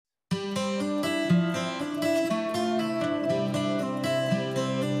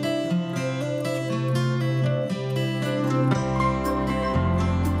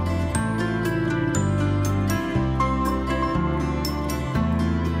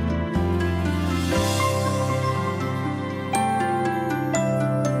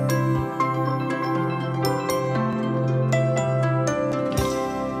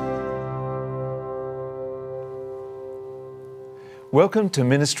Welcome to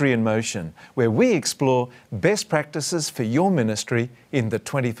Ministry in Motion, where we explore best practices for your ministry in the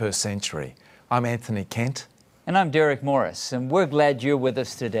 21st century. I'm Anthony Kent. And I'm Derek Morris, and we're glad you're with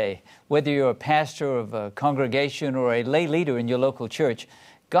us today. Whether you're a pastor of a congregation or a lay leader in your local church,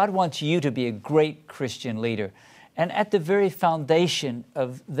 God wants you to be a great Christian leader. And at the very foundation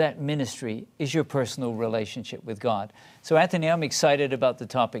of that ministry is your personal relationship with God. So Anthony, I'm excited about the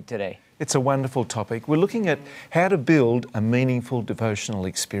topic today. It's a wonderful topic. We're looking at how to build a meaningful devotional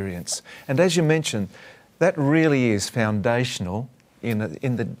experience. And as you mentioned, that really is foundational in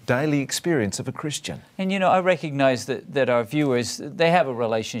the daily experience of a Christian. And you know, I recognize that our viewers, they have a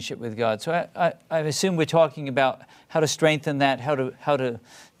relationship with God. So I assume we're talking about how to strengthen that, how to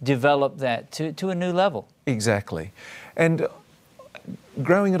develop that to a new level. Exactly. And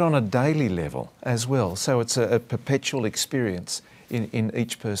growing it on a daily level as well. So it's a perpetual experience in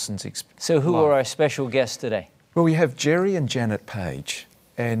each person's experience. So who are our special guests today? Well, we have Jerry and Janet Page.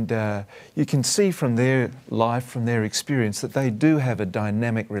 And you can see from their life, from their experience, that they do have a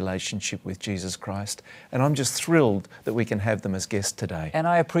dynamic relationship with Jesus Christ. And I'm just thrilled that we can have them as guests today. And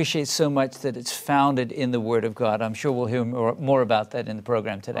I appreciate so much that it's founded in the Word of God. I'm sure we'll hear more about that in the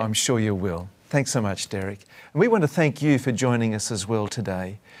program today. I'm sure you will. Thanks so much, Derek. And we want to thank you for joining us as well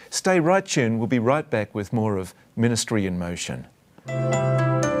today. Stay right tuned. We'll be right back with more of Ministry in Motion.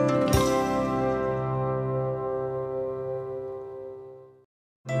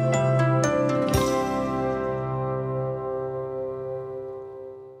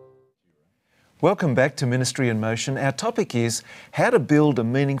 Welcome back to Ministry in Motion. Our topic is how to build a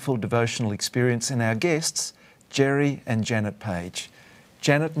meaningful devotional experience, and our guests, Jerry and Janet Page.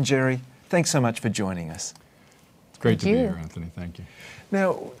 Janet and Jerry, thanks so much for joining us. It's great to be here, Anthony. Thank you.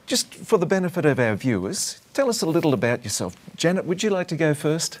 Now, just for the benefit of our viewers, tell us a little about yourself. Janet, would you like to go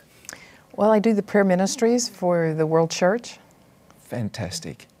first? Well, I do the prayer ministries for the World Church.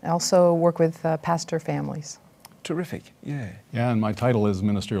 Fantastic. I also work with pastor families. Terrific, yeah. Yeah, and my title is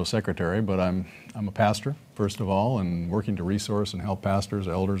Ministerial Secretary, but I'm a pastor, first of all, and working to resource and help pastors,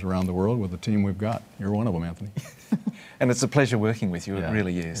 elders around the world with the team we've got. You're one of them, Anthony. And it's a pleasure working with you, Yeah, it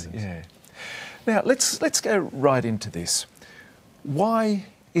really is. it is. Yeah. Now, let's go right into this. Why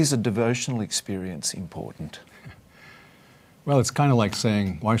is a devotional experience important? Well, it's kind of like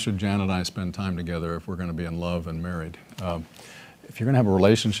saying, why should Janet and I spend time together if we're going to be in love and married? If you're going to have a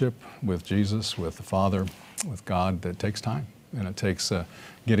relationship with Jesus, with the Father, with God, that takes time. And it takes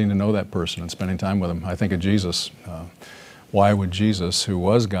getting to know that person and spending time with him. I think of Jesus. Why would Jesus, who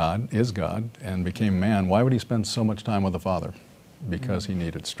was God, is God, and became man, why would he spend so much time with the Father? Because he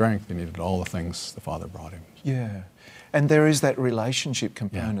needed strength, he needed all the things the Father brought him. Yeah. And there is that relationship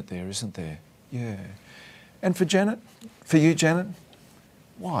component there, isn't there? Yeah. And for you, Janet,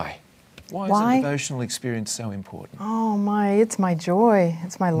 why? Why is a devotional experience so important? Oh my, it's my joy.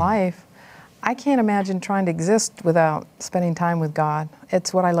 It's my life. I can't imagine trying to exist without spending time with God.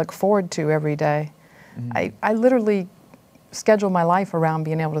 It's what I look forward to every day. I literally schedule my life around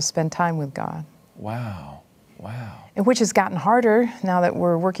being able to spend time with God. Wow, wow. And which has gotten harder now that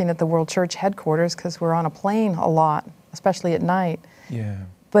we're working at the World Church headquarters because we're on a plane a lot, especially at night. Yeah.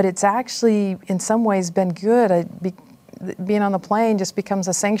 But it's actually, in some ways, been good. Being on the plane just becomes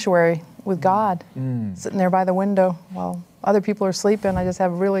a sanctuary with God, sitting there by the window while other people are sleeping. I just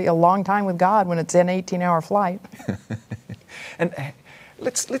have really a long time with God when it's an 18-hour flight. And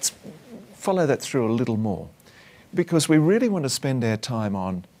let's follow that through a little more, because we really want to spend our time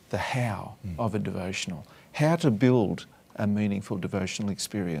on the how of a devotional, how to build a meaningful devotional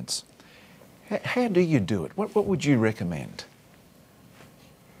experience. How do you do it? What would you recommend?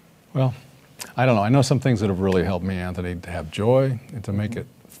 Well, I don't know. I know some things that have really helped me, Anthony, to have joy and to make it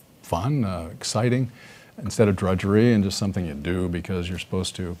fun, exciting, instead of drudgery and just something you do because you're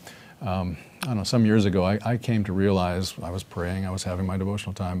supposed to. I don't know, some years ago I came to realize, I was praying, I was having my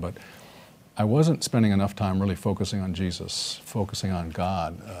devotional time, but I wasn't spending enough time really focusing on Jesus, focusing on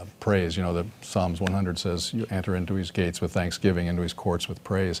God. Praise, you know, the Psalms 100 says, you enter into his gates with thanksgiving, into his courts with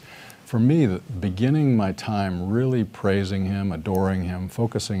praise. For me, beginning my time really praising him, adoring him,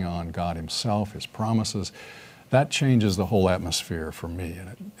 focusing on God himself, his promises, that changes the whole atmosphere for me.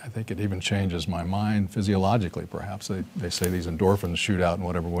 And I think it even changes my mind physiologically, perhaps. They say these endorphins shoot out and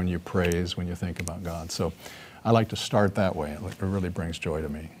whatever when you praise, when you think about God. So I like to start that way. It really brings joy to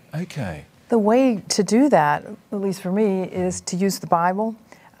me. Okay. The way to do that, at least for me, is to use the Bible,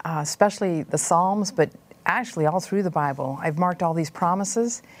 especially the Psalms, but actually all through the Bible. I've marked all these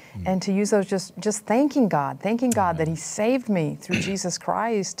promises, and to use those just thanking God that he saved me through Jesus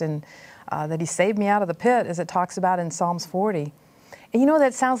Christ, and that he saved me out of the pit, as it talks about in Psalms 40. And you know,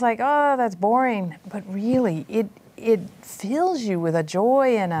 that sounds like, oh, that's boring, but really, it fills you with a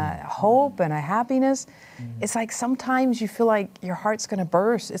joy and a hope and a happiness. It's like sometimes you feel like your heart's going to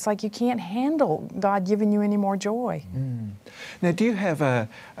burst. It's like you can't handle God giving you any more joy. Now, do you have a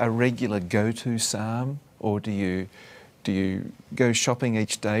regular go-to psalm, or do you go shopping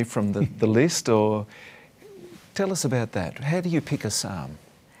each day from the list, or tell us about that. How do you pick a psalm?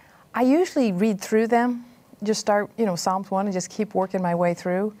 I usually read through them. Just start, Psalms 1 and just keep working my way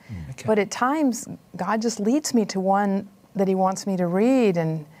through. Okay. But at times, God just leads me to one that He wants me to read.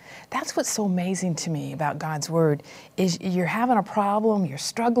 And that's what's so amazing to me about God's Word, is you're having a problem, you're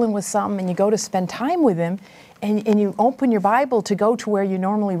struggling with something, and you go to spend time with Him, and you open your Bible to go to where you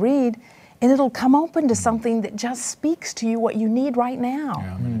normally read, and it'll come open to something that just speaks to you what you need right now.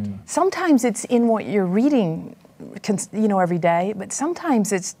 Yeah, Sometimes it's in what you're reading, every day, but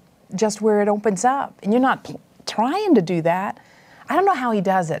sometimes it's just where it opens up, and you're not trying to do that. I don't know how He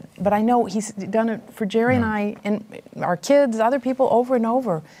does it, but I know He's done it for Jerry and I and our kids, other people, over and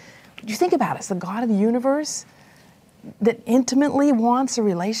over. You think about it, it's the God of the universe that intimately wants a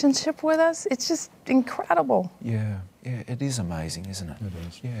relationship with us. It's just incredible. Yeah, it is amazing, isn't it? It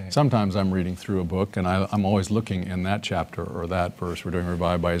is. Yeah. Sometimes I'm reading through a book, and I'm always looking in that chapter or that verse. We're doing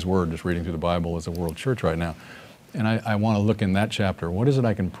Revived by His Word, just reading through the Bible as a world church right now. And I want to look in that chapter. What is it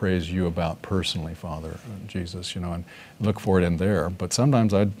I can praise You about personally, Father, Jesus, and look for it in there. But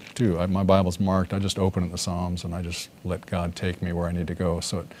sometimes I do. My Bible's marked. I just open it, the Psalms, and I just let God take me where I need to go.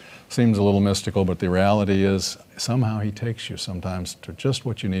 So it seems a little mystical, but the reality is somehow He takes you sometimes to just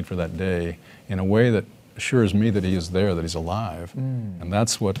what you need for that day in a way that assures me that He is there, that He's alive. And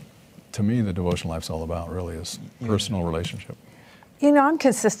that's what, to me, the devotional life's all about, really, is personal relationship. I'm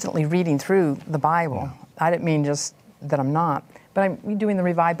consistently reading through the Bible. I didn't mean just that I'm not, but I'm doing the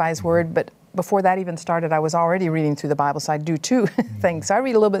Revived by His Word. But before that even started, I was already reading through the Bible, so I do two things. I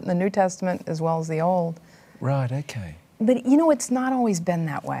read a little bit in the New Testament as well as the Old. Right, okay. But it's not always been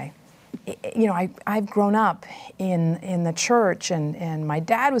that way. I've grown up in the church, and my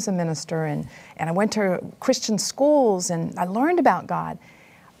dad was a minister, and I went to Christian schools, and I learned about God.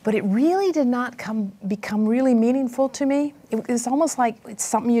 But it really did not become really meaningful to me. It's almost like it's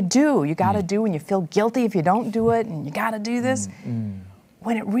something you do. You got to do, and you feel guilty if you don't do it, and you got to do this.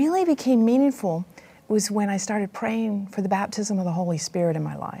 When it really became meaningful was when I started praying for the baptism of the Holy Spirit in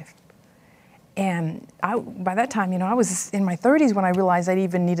my life. And by that time, I was in my 30s when I realized I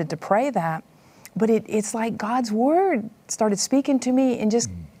even needed to pray that. But it's like God's Word started speaking to me and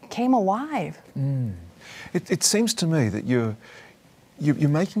just came alive. It seems to me that you're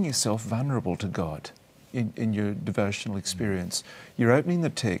making yourself vulnerable to God in your devotional experience. You're opening the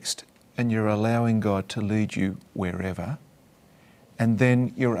text and you're allowing God to lead you wherever, and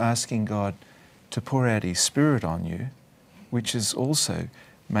then you're asking God to pour out His Spirit on you, which is also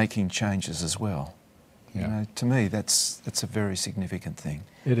making changes as well. Yeah. To me, that's a very significant thing.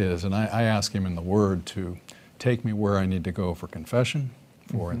 It is, and I ask Him in the Word to take me where I need to go for confession,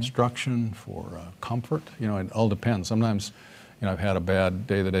 for instruction, for comfort. It all depends. Sometimes I've had a bad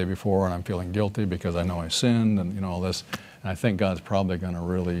day the day before, and I'm feeling guilty because I know I sinned, and all this. And I think God's probably going to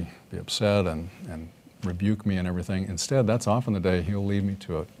really be upset and rebuke me and everything. Instead, that's often the day He'll lead me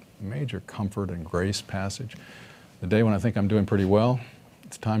to a major comfort and grace passage. The day when I think I'm doing pretty well,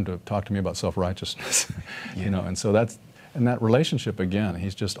 it's time to talk to me about self-righteousness. And so and that relationship, again,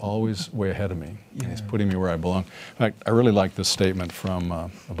 He's just always way ahead of me. Yeah. He's putting me where I belong. In fact, I really like this statement from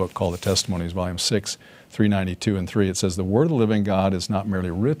a book called The Testimonies, Volume 6, 392 and 3. It says, "The Word of the living God is not merely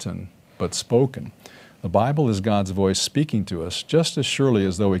written, but spoken. The Bible is God's voice speaking to us just as surely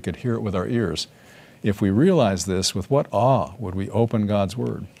as though we could hear it with our ears. If we realize this, with what awe would we open God's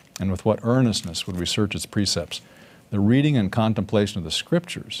Word, and with what earnestness would we search its precepts? The reading and contemplation of the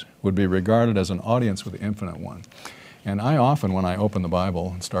Scriptures would be regarded as an audience with the Infinite One." And I often, when I open the Bible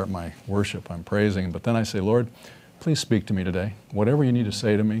and start my worship, I'm praising, but then I say, Lord, please speak to me today. Whatever you need to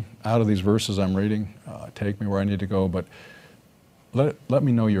say to me out of these verses I'm reading, take me where I need to go, but let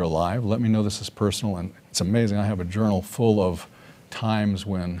me know you're alive. Let me know this is personal. And it's amazing. I have a journal full of times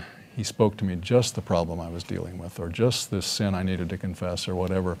when He spoke to me just the problem I was dealing with, or just this sin I needed to confess, or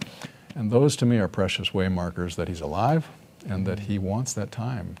whatever. And those to me are precious waymarkers that He's alive and that He wants that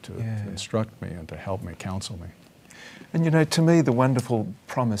time to instruct me and to help me, counsel me. And to me, the wonderful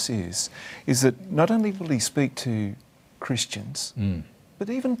promise is that not only will He speak to Christians, but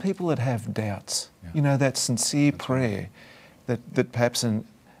even people that have doubts. Yeah. That sincere prayer that perhaps an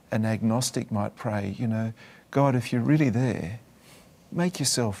agnostic might pray, God, if you're really there, make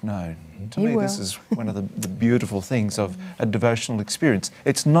yourself known. To me, this is one of the beautiful things of a devotional experience.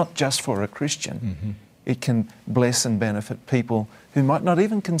 It's not just for a Christian. It can bless and benefit people who might not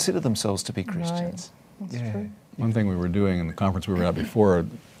even consider themselves to be Christians. Right. That's true. One thing we were doing in the conference we were at before,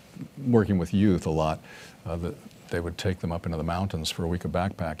 working with youth a lot, that they would take them up into the mountains for a week of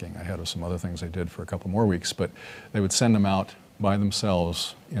backpacking ahead of some other things they did for a couple more weeks, but they would send them out by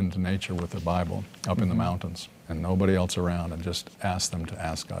themselves into nature with their Bible up in the mountains and nobody else around, and just ask them to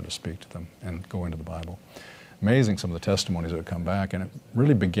ask God to speak to them and go into the Bible. Amazing some of the testimonies that would come back, and it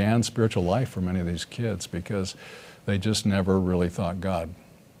really began spiritual life for many of these kids because they just never really thought God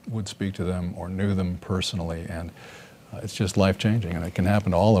would speak to them or knew them personally, and it's just life-changing, and it can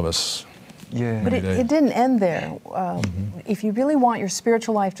happen to all of us. Yeah. But it didn't end there. If you really want your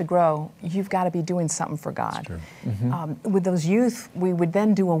spiritual life to grow, you've got to be doing something for God. With those youth, we would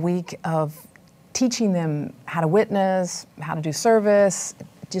then do a week of teaching them how to witness, how to do service,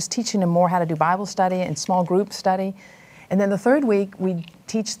 just teaching them more how to do Bible study and small group study. And then the third week, we'd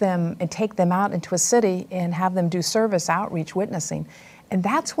teach them and take them out into a city and have them do service, outreach, witnessing. And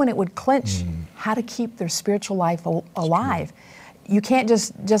that's when it would clinch how to keep their spiritual life alive. You can't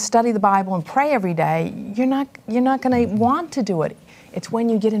just study the Bible and pray every day. You're not going to want to do it. It's when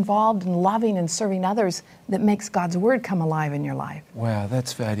you get involved in loving and serving others that makes God's Word come alive in your life. Wow,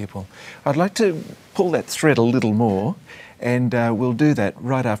 that's valuable. I'd like to pull that thread a little more, and we'll do that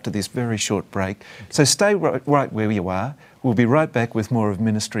right after this very short break. So stay right where you are. We'll be right back with more of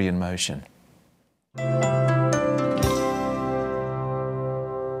Ministry in Motion.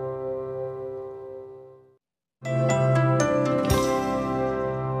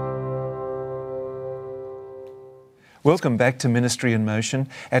 Welcome back to Ministry in Motion.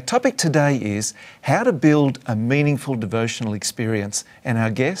 Our topic today is how to build a meaningful devotional experience, and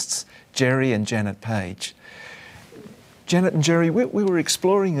our guests, Jerry and Janet Page. Janet and Jerry, we were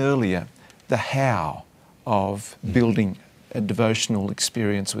exploring earlier the how of building a devotional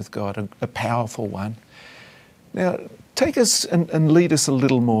experience with God, a powerful one. Now, take us and lead us a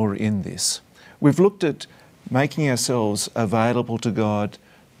little more in this. We've looked at making ourselves available to God,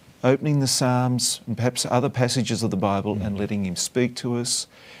 opening the Psalms and perhaps other passages of the Bible and letting Him speak to us,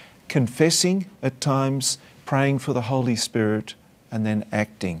 confessing at times, praying for the Holy Spirit, and then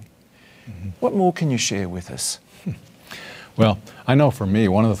acting. What more can you share with us? Well, I know for me,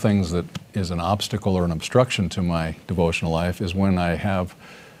 one of the things that is an obstacle or an obstruction to my devotional life is when I have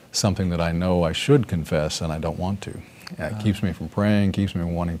something that I know I should confess and I don't want to. It keeps me from praying, keeps me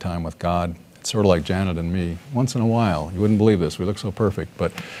from wanting time with God. It's sort of like Janet and me. Once in a while, you wouldn't believe this, we look so perfect,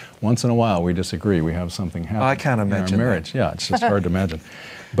 but once in a while we disagree, we have something happen. I can't imagine in our marriage. Yeah, it's just hard to imagine.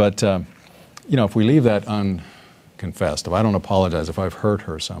 But, you know, if we leave that unconfessed, if I don't apologize, if I've hurt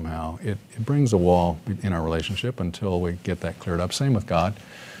her somehow, it brings a wall in our relationship until we get that cleared up. Same with God.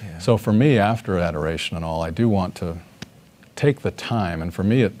 Yeah. So for me, after adoration and all, I do want to take the time, and for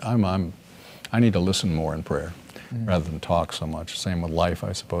me, I need to listen more in prayer rather than talk so much. Same with life,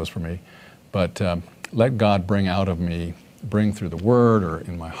 I suppose, for me. But let God bring out of me, bring through the Word or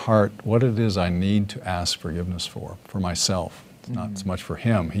in my heart, what it is I need to ask forgiveness for myself. It's not so much for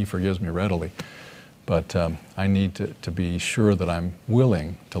Him. He forgives me readily. But I need to be sure that I'm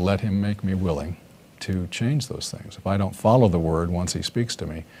willing to let Him make me willing to change those things. If I don't follow the Word once He speaks to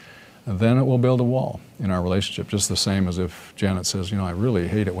me, then it will build a wall in our relationship, just the same as if Janet says, you know, I really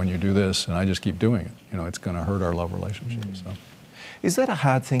hate it when you do this, and I just keep doing it. You know, it's going to hurt our love relationship. So. Is that a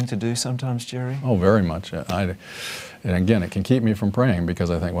hard thing to do sometimes, Jerry? Oh, very much. And again, it can keep me from praying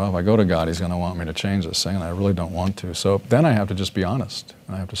because I think, well, if I go to God, He's going to want me to change this thing, and I really don't want to. So then I have to just be honest.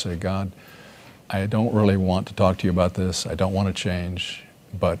 And I have to say, God, I don't really want to talk to you about this. I don't want to change,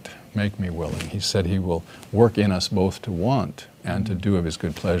 but make me willing. He said He will work in us both to want and to do of His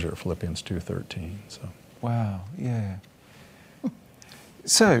good pleasure, Philippians 2:13. So. Wow, yeah.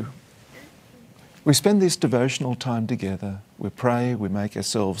 So, we spend this devotional time together. We pray, we make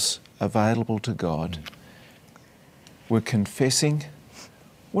ourselves available to God. We're confessing.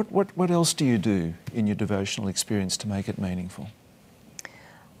 What else do you do in your devotional experience to make it meaningful?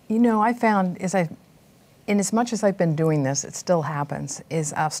 You know, I found in as much as I've been doing this, it still happens,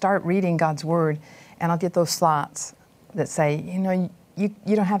 is I'll start reading God's Word and I'll get those thoughts that say, you know,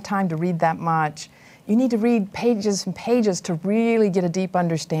 you don't have time to read that much. You need to read pages and pages to really get a deep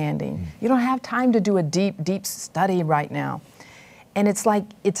understanding. You don't have time to do a deep study right now. And it's like,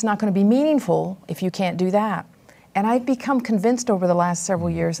 it's not going to be meaningful if you can't do that. And I've become convinced over the last several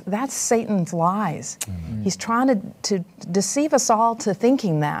years, that's Satan's lies. He's trying to deceive us all to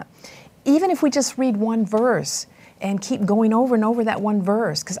thinking that. Even if we just read one verse and keep going over and over that one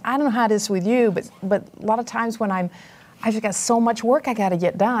verse, because I don't know how it is with you, but a lot of times when I've got so much work I got to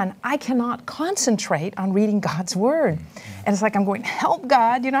get done, I cannot concentrate on reading God's Word. And it's like I'm going, help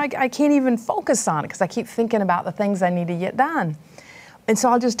God, you know, I can't even focus on it because I keep thinking about the things I need to get done. And so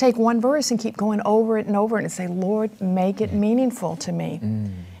I'll just take one verse and keep going over it and say, Lord, make it meaningful to me.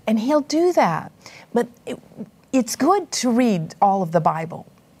 And He'll do that. But it's good to read all of the Bible.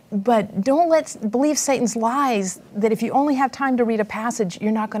 But don't believe Satan's lies that if you only have time to read a passage,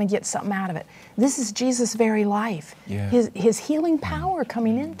 you're not going to get something out of it. This is Jesus' very life, His healing power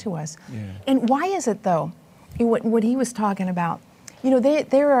coming into us. And why is it, though, what he was talking about? You know,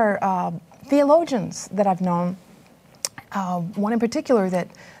 there are theologians that I've known, one in particular that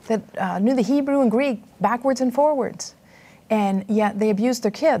knew the Hebrew and Greek backwards and forwards, and yet they abused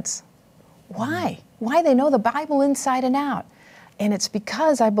their kids. Why? Why? They know the Bible inside and out. And it's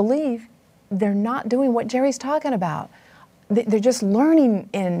because I believe they're not doing what Jerry's talking about. They're just learning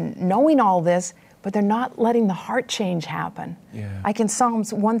and knowing all this, but they're not letting the heart change happen. Like in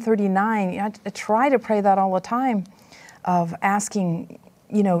Psalms 139, I try to pray that all the time, of asking,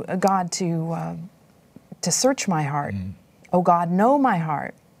 you know, God to search my heart. Oh God, know my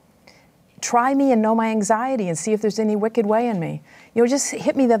heart. Try me and know my anxiety and see if there's any wicked way in me. You know, it just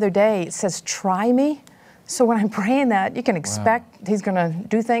hit me the other day. It says, try me. So when I'm praying that, you can expect He's going to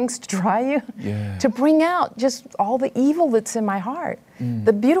do things to try you, to bring out just all the evil that's in my heart.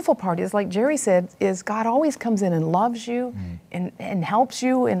 The beautiful part is, like Jerry said, is God always comes in and loves you and helps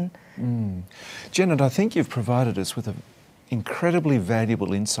you. And Janet, I think you've provided us with an incredibly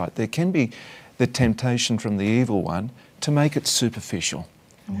valuable insight. There can be the temptation from the evil one to make it superficial,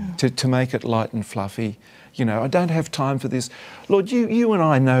 to make it light and fluffy. You know, I don't have time for this. Lord, you and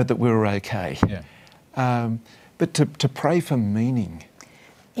I know that we're okay. But to pray for meaning.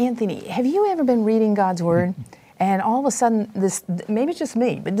 Anthony, have you ever been reading God's Word and all of a sudden this, maybe it's just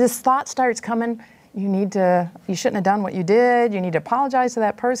me, but this thought starts coming, you shouldn't have done what you did, you need to apologize to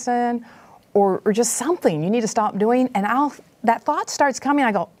that person, or just something you need to stop doing, and that thought starts coming,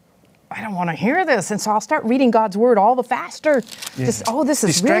 I go, I don't want to hear this, and so I'll start reading God's Word all the faster. Just, this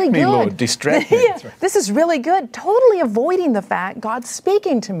is really good. Distract me, Lord, distract me. This is really good. Totally avoiding the fact God's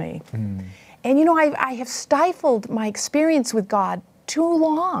speaking to me. And you know, I have stifled my experience with God too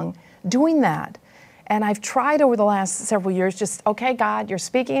long doing that. And I've tried over the last several years, just, okay, God, you're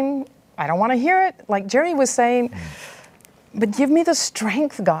speaking. I don't want to hear it, like Jerry was saying, but give me the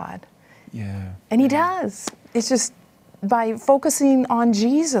strength, God. And He does. It's just by focusing on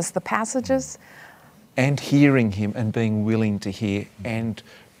Jesus, the passages. And hearing Him and being willing to hear and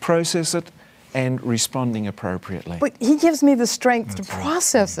process it and responding appropriately. But He gives me the strength to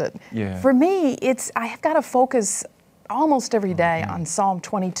process it. For me, I have got to focus almost every day on Psalm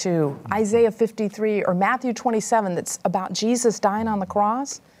 22, Isaiah 53, or Matthew 27, that's about Jesus dying on the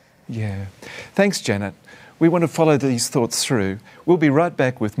cross. Thanks, Janet. We want to follow these thoughts through. We'll be right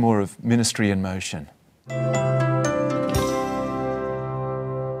back with more of Ministry in Motion.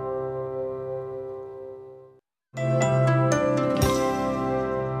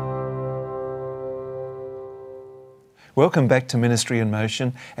 Welcome back to Ministry in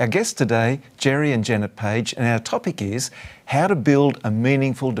Motion. Our guests today, Jerry and Janet Page, and our topic is how to build a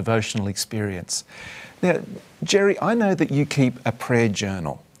meaningful devotional experience. Now, Jerry, I know that you keep a prayer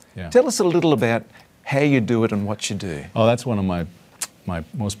journal. Tell us a little about how you do it and what you do. Oh, that's one of my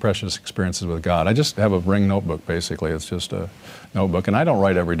most precious experiences with God. I just have a ring notebook, basically. It's just a notebook, and I don't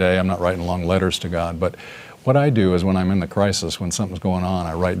write every day. I'm not writing long letters to God, but what I do is when I'm in the crisis, when something's going on,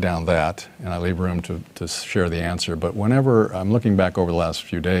 I write down that, and I leave room to share the answer. But whenever I'm looking back over the last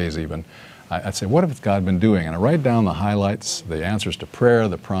few days even, I'd say, what has God been doing? And I write down the highlights, the answers to prayer,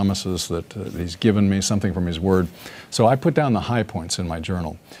 the promises that He's given me, something from His Word. So I put down the high points in my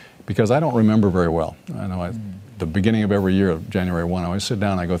journal because I don't remember very well. I know the beginning of every year, January 1, I always sit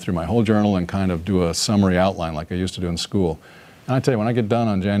down, I go through my whole journal and kind of do a summary outline like I used to do in school. And I tell you, when I get done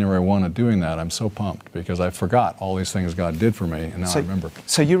on January 1 of doing that, I'm so pumped because I forgot all these things God did for me, and now I remember.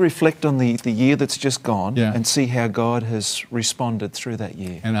 So you reflect on the year that's just gone and see how God has responded through that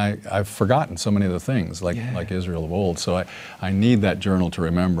year. And I've forgotten so many of the things, like Israel of old. So I need that journal to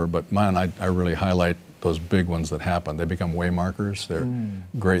remember, but man, I really highlight those big ones that happen. They become way markers. They're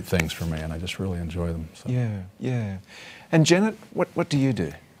great things for me, and I just really enjoy them. So. And Janet, what do you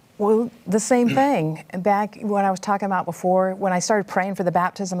do? Well, the same thing. Back when I was talking about before, when I started praying for the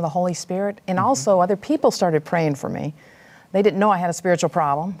baptism of the Holy Spirit, and also other people started praying for me. They didn't know I had a spiritual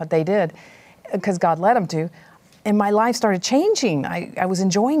problem, but they did, because God led them to. And my life started changing. I was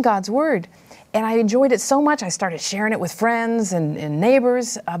enjoying God's Word. And I enjoyed it so much, I started sharing it with friends and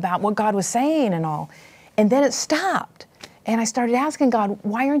neighbors about what God was saying and all. And then it stopped. And I started asking God,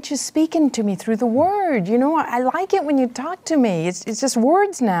 why aren't you speaking to me through the Word? You know, I like it when you talk to me. It's just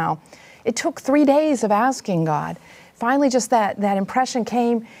words now. It took 3 days of asking God. Finally, just that impression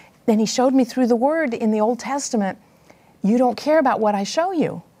came, and He showed me through the Word in the Old Testament you don't care about what I show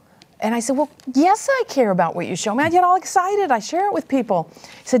you. And I said, well, yes, I care about what you show me. I get all excited. I share it with people.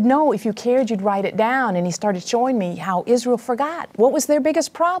 He said, no, if you cared, you'd write it down. And he started showing me how Israel forgot. What was their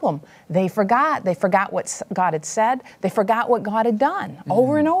biggest problem? They forgot. They forgot what God had said. They forgot what God had done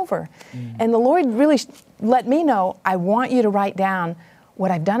over and over. And the Lord really let me know, I want you to write down what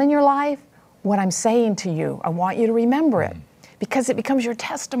I've done in your life, what I'm saying to you. I want you to remember it. Because it becomes your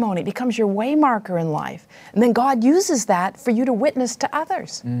testimony, it becomes your way marker in life. And then God uses that for you to witness to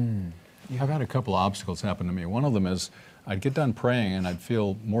others. I've had a couple of obstacles happen to me. One of them is I'd get done praying and I'd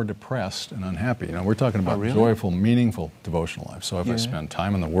feel more depressed and unhappy. You know, we're talking about joyful, meaningful devotional life. So if I spend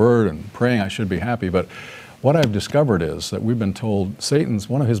time in the Word and praying, I should be happy. But what I've discovered is that we've been told Satan's,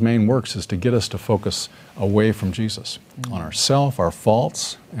 one of his main works is to get us to focus away from Jesus, on ourself, our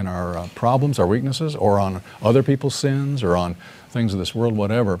faults, and our problems, our weaknesses, or on other people's sins, or on things of this world,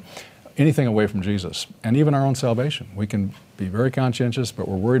 whatever. Anything away from Jesus, and even our own salvation. We can be very conscientious, but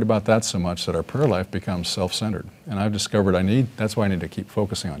we're worried about that so much that our prayer life becomes self-centered. And I've discovered that's why I need to keep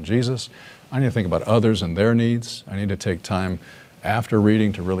focusing on Jesus. I need to think about others and their needs. I need to take time after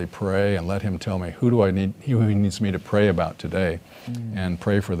reading to really pray and let Him tell me who He needs me to pray about today, and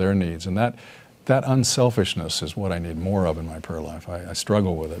pray for their needs. And that unselfishness is what I need more of in my prayer life. I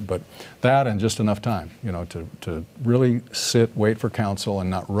struggle with it, but that and just enough time, you know, to really sit, wait for counsel, and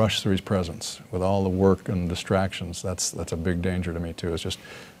not rush through His presence with all the work and distractions. That's a big danger to me too. It's just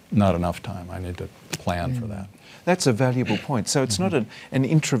not enough time. I need to plan for that. That's a valuable point. So it's not an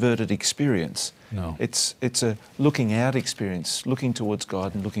introverted experience. No. It's a looking out experience, looking towards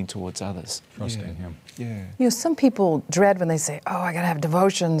God and looking towards others. Trusting Him. Yeah. You know, some people dread when they say, oh, I got to have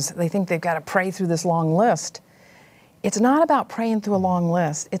devotions. They think they've got to pray through this long list. It's not about praying through a long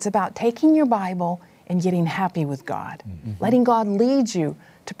list. It's about taking your Bible and getting happy with God, letting God lead you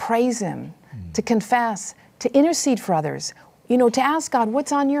to praise Him, to confess, to intercede for others. You know, to ask God,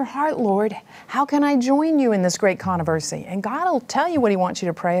 what's on your heart, Lord? How can I join you in this great controversy? And God will tell you what He wants you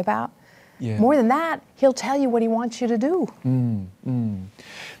to pray about. Yeah. More than that, He'll tell you what He wants you to do.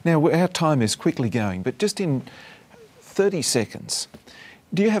 Now, our time is quickly going, but just in 30 seconds,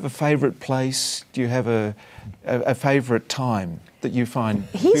 do you have a favourite place? Do you have a favourite time that you find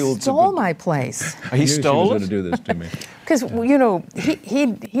He builds stole my place. He stole it? She was going to do this to me. Because, you know,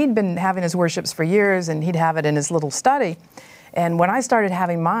 he'd been having his worships for years, and he'd have it in his little study. And when I started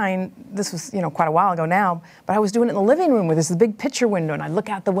having mine, this was, you know, quite a while ago now, but I was doing it in the living room with this big picture window, and I'd look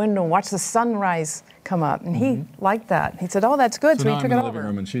out the window and watch the sunrise come up. And he liked that. He said, oh, that's good, so now he took I'm it in the over. living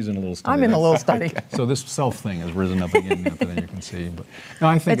room and she's in a little study. I'm in the little study. So this self thing has risen up again, Anthony, you can see. But no,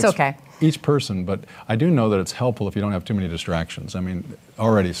 I think It's okay. Each person, but I do know that it's helpful if you don't have too many distractions. I mean,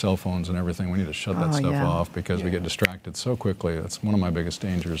 already cell phones and everything, we need to shut that stuff off because we get distracted so quickly. That's one of my biggest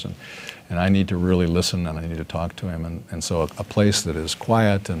dangers. And I need to really listen, and I need to talk to Him. And so a place that is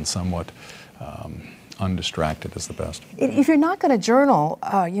quiet and somewhat undistracted is the best. If you're not going to journal,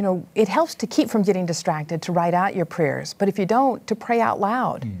 you know, it helps to keep from getting distracted, to write out your prayers. But if you don't, to pray out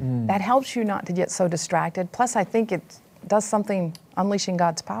loud. That helps you not to get so distracted. Plus, I think it does something unleashing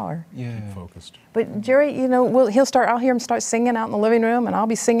God's power. Yeah. Focused. But Jerry, you know, I'll hear him start singing out in the living room, and I'll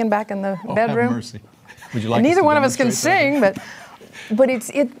be singing back in the bedroom. Have mercy. Would you like And neither us to one of us can demonstrate that? sing, but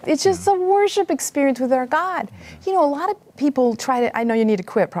it's just a worship experience with our God. You know, a lot of people I know you need to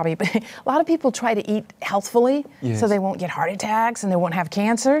quit probably, but a lot of people try to eat healthfully so they won't get heart attacks and they won't have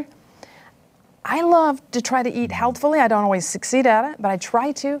cancer. I love to try to eat healthfully. I don't always succeed at it, but I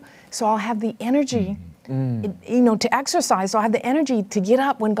try to, so I'll have the energy, you know, to exercise. So I'll have the energy to get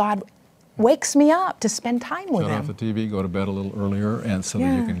up when God wakes me up to spend time with Shut Him. off the TV, go to bed a little earlier, and so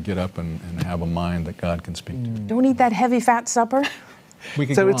that you can get up and have a mind that God can speak to. Don't eat that heavy fat supper. We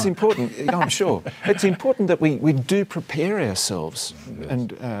can So go it's on. important, I'm sure, it's important that we do prepare ourselves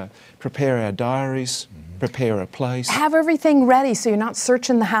and prepare our diaries, prepare a place. Have everything ready so you're not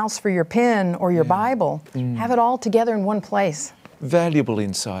searching the house for your pen or your Bible. Have it all together in one place. Valuable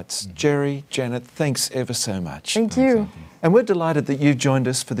insights. Jerry, Janet, thanks ever so much. Thank you. And we're delighted that you've joined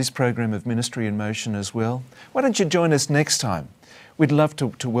us for this program of Ministry in Motion as well. Why don't you join us next time? We'd love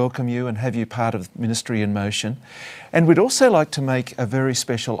to welcome you and have you part of Ministry in Motion. And we'd also like to make a very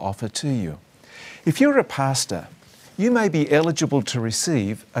special offer to you. If you're a pastor, you may be eligible to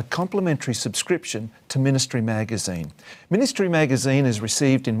receive a complimentary subscription to Ministry Magazine. Ministry Magazine is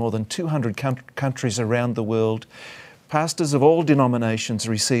received in more than 200 countries around the world. Pastors of all denominations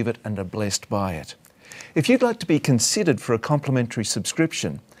receive it and are blessed by it. If you'd like to be considered for a complimentary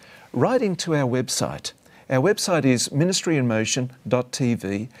subscription, write into our website. Our website is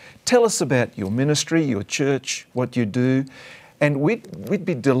ministryinmotion.tv. Tell us about your ministry, your church, what you do, and we'd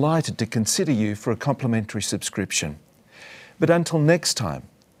be delighted to consider you for a complimentary subscription. But until next time,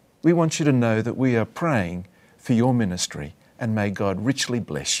 we want you to know that we are praying for your ministry, and may God richly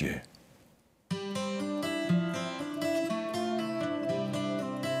bless you.